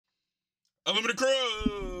Unlimited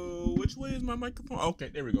Crew. Which way is my microphone? Okay,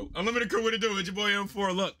 there we go. Unlimited Crew, what it do? It's your boy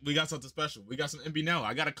M4. Look, we got something special. We got some MBNel.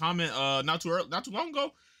 I got a comment not too long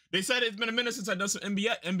ago. They said it's been a minute since I done some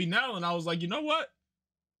MBNel, and I was like, you know what?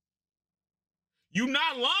 You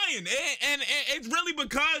not lying, and it's really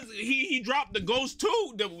because he dropped the Ghost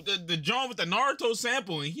 2, the John with the Naruto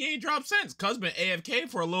sample, and he ain't dropped since. Cuz been AFK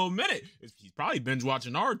for a little minute. He's probably binge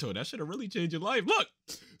watching Naruto. That should have really changed your life. Look,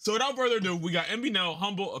 so without further ado, we got MBNel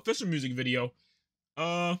Humble official music video.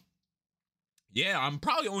 Yeah, I'm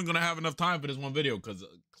probably only gonna have enough time for this one video because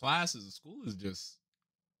classes, school is just.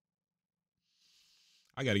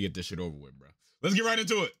 I gotta get this shit over with, bro. Let's get right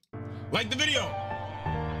into it. Like the video.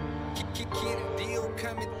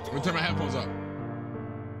 Let me turn my headphones up.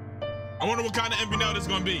 I wonder what kind of MBNel this is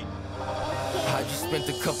gonna be. I just spent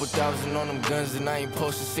a couple thousand on them guns and I ain't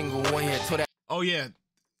posted a single one yet. Oh yeah,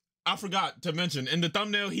 I forgot to mention in the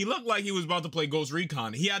thumbnail he looked like he was about to play Ghost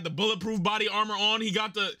Recon. He had the bulletproof body armor on. He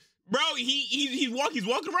got the he's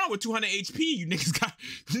walking around with 200 HP. You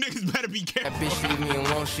niggas better be careful. That bitch leave me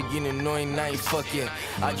alone, she getting annoying, I ain't fuck yet.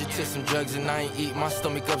 I just took some drugs and I ain't eat. My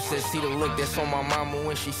stomach upset, see the look that's on my mama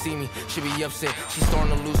when she see me. She be upset, she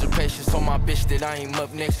starting to lose her patience on my bitch that I ain't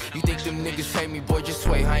up next. You think them niggas hate me, boy, just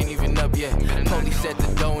wait, I ain't even up yet. Police at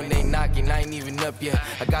the door and they knocking, I ain't even up yet.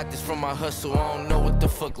 I got this from my hustle, I don't know what the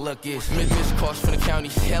fuck luck is. Miss calls from the county,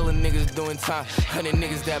 hella niggas doing time. 100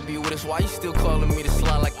 niggas that be with us, why you still calling me to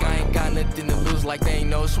slide like I ain't got nothing to lose, like they ain't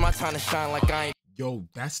know it's my time to shine like I ain't. Yo,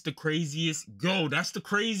 that's the craziest. Yo, that's the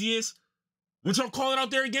craziest. What y'all call it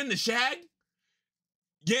out there again? The shag?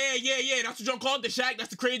 Yeah. That's what y'all call it, the shag. That's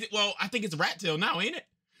the crazy. Well, I think it's a rat tail now, ain't it?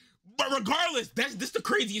 But regardless, this the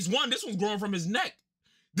craziest one. This one's growing from his neck.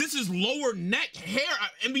 This is lower neck hair.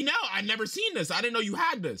 MBNel, I never seen this. I didn't know you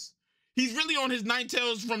had this. He's really on his nine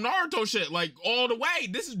tails from Naruto shit, like all the way.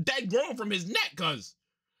 This is dead growing from his neck, cuz.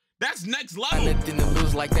 That's next level. Nothing to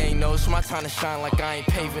lose, like they ain't know it's my time to shine. Like I ain't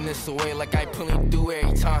paving this away, like I pulling through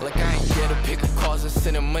every time. Like I ain't there to pick up calls and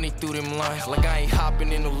sending money through them lines. Like I ain't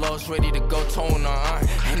hopping in the lows, ready to go towing on iron.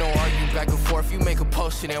 Ain't no argue back and forth. You make a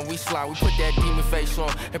post and then we slide. We put that demon face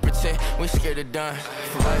on and pretend we scared of dying.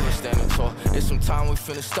 Forever standing tall. It's some time we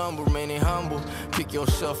finna stumble, remaining humble. Pick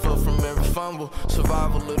yourself up from every fumble.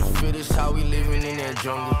 Survival of the fittest, how we living in that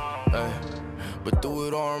jungle. But through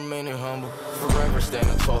it all, remaining humble. Forever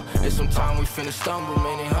standing tall. It's some time we finna stumble,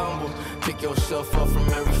 remaining humble. Pick yourself up from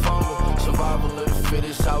every fumble. Survival of the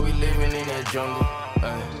fittest, how we living in that jungle.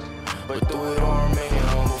 But through it all, remaining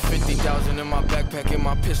humble. 50,000 in my backpack and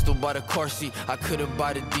my pistol by the car seat. I could've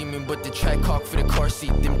bought a demon, but the track hawk for the car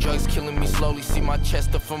seat. Them drugs killing me slowly, see my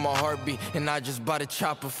chest up from my heartbeat. And I just bought a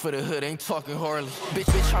chopper for the hood, ain't talking Harley.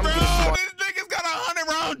 Bitch, I'm getting smart. This nigga's got a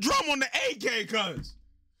 100-round drum on the AK, cuz.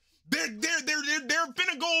 They're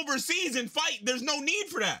finna go overseas and fight. There's no need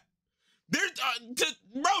for that. There's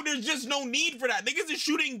just no need for that. Niggas is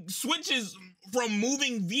shooting switches from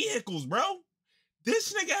moving vehicles, bro.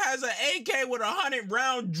 This nigga has an AK with a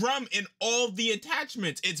 100-round drum and all the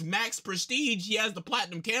attachments. It's max prestige. He has the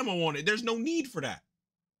platinum camo on it. There's no need for that.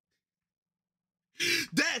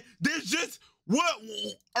 There's just what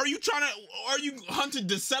are you hunting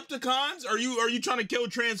Decepticons? Are you trying to kill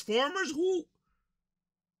Transformers?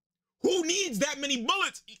 Who needs that many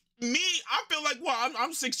bullets? Me, I feel like, well,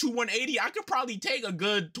 I'm 6'2", 180. I could probably take a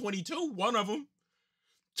good 22, one of them.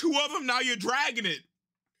 Two of them, now you're dragging it.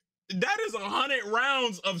 That is 100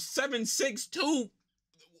 rounds of 7.62.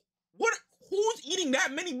 Who's eating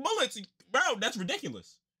that many bullets? Bro, that's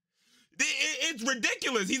ridiculous. It's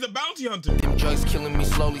ridiculous. He's a bounty hunter. Them drugs killing me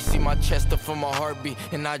slowly, see my chest up from my heartbeat.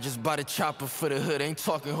 And I just bought a chopper for the hood, ain't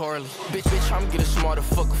talking Harley. Bitch, I'm getting smarter,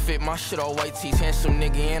 fuck a fit. My shit all white tees, handsome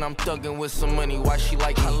nigga, and I'm thugging with some money. Why she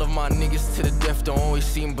like me? I love my niggas to the death, don't always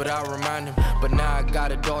see him, but I remind him. But now I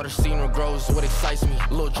got a daughter, seeing her grow is what excites me.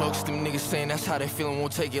 Little jokes, them niggas saying that's how they feeling,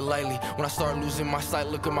 won't take it lightly. When I start losing my sight,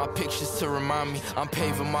 look at my pictures to remind me. I'm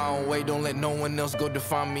paving my own way, don't let no one else go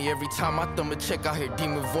define me. Every time I thumb a check, I hear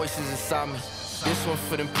demon voices inside me. This one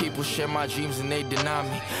for them people, share my dreams and they deny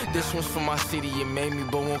me. This one's for my city, it made me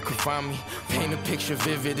but won't confine me. Paint a picture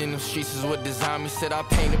vivid in the streets is what design me. Said I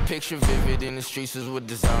paint a picture vivid in the streets is what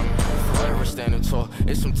design me. Forever standing tall,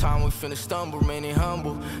 it's some time we finna stumble, remaining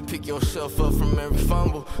humble. Pick yourself up from every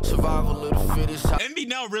fumble. Survival of the fittest.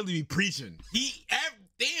 MBNel really be preaching.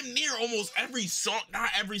 Damn near almost every song, not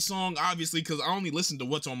every song obviously, because I only listen to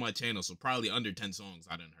what's on my channel, so probably under 10 songs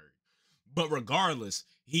I done heard. But regardless,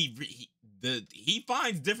 he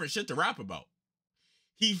finds different shit to rap about.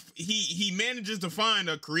 He manages to find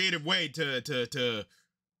a creative way to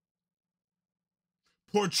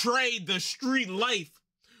portray the street life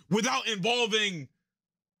without involving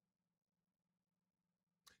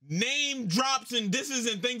name drops and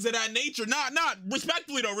disses and things of that nature. Not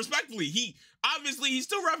respectfully though, respectfully. He's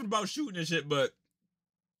still rapping about shooting and shit, but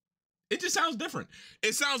it just sounds different.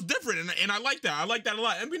 It sounds different, and I like that. I like that a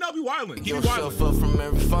lot. MBNel be wildin'. He be Yourself wildin'. up from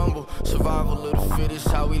every fumble. Survival of the fittest,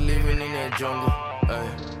 how we living in that jungle. Ay.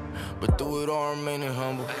 But through it all, remaining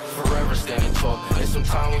humble. Forever standing tall. And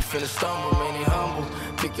sometimes we finna stumble, remaining humble.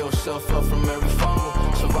 Pick yourself up from every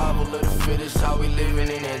fumble. Survival of the fittest, how we living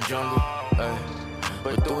in that jungle. Ay.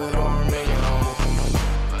 But through it all, remaining humble.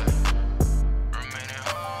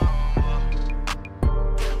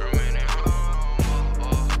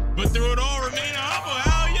 But through it all, remaining humble.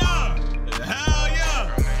 Hell yeah. Hell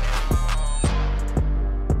yeah.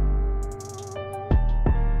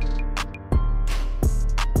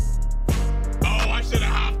 Oh, I should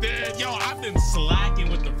have hopped in. Yo, I've been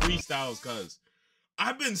slacking with the freestyles, cuz.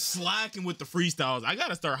 I've been slacking with the freestyles. I got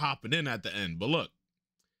to start hopping in at the end. But look,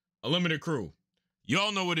 Unlimited Crew,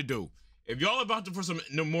 y'all know what to do. If y'all about to for some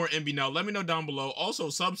more MBNel, let me know down below. Also,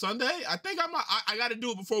 Sub Sunday, I think I got to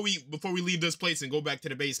do it before we leave this place and go back to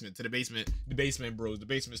the basement, bros, the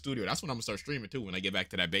basement studio. That's when I'm gonna start streaming too. When I get back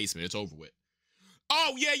to that basement, it's over with.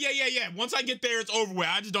 Oh yeah. Once I get there, it's over with.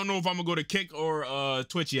 I just don't know if I'm gonna go to Kick or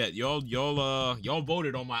Twitch yet. Y'all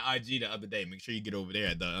voted on my IG the other day. Make sure you get over there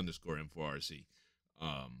at the _M4RC.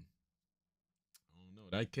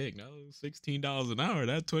 That Kick, that was $16 an hour.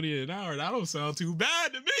 That $20 an hour. That don't sound too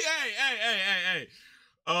bad to me. Hey.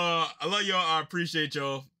 I love y'all. I appreciate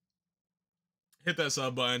y'all. Hit that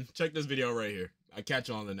sub button. Check this video right here. I'll catch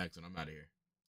you on the next one. I'm out of here.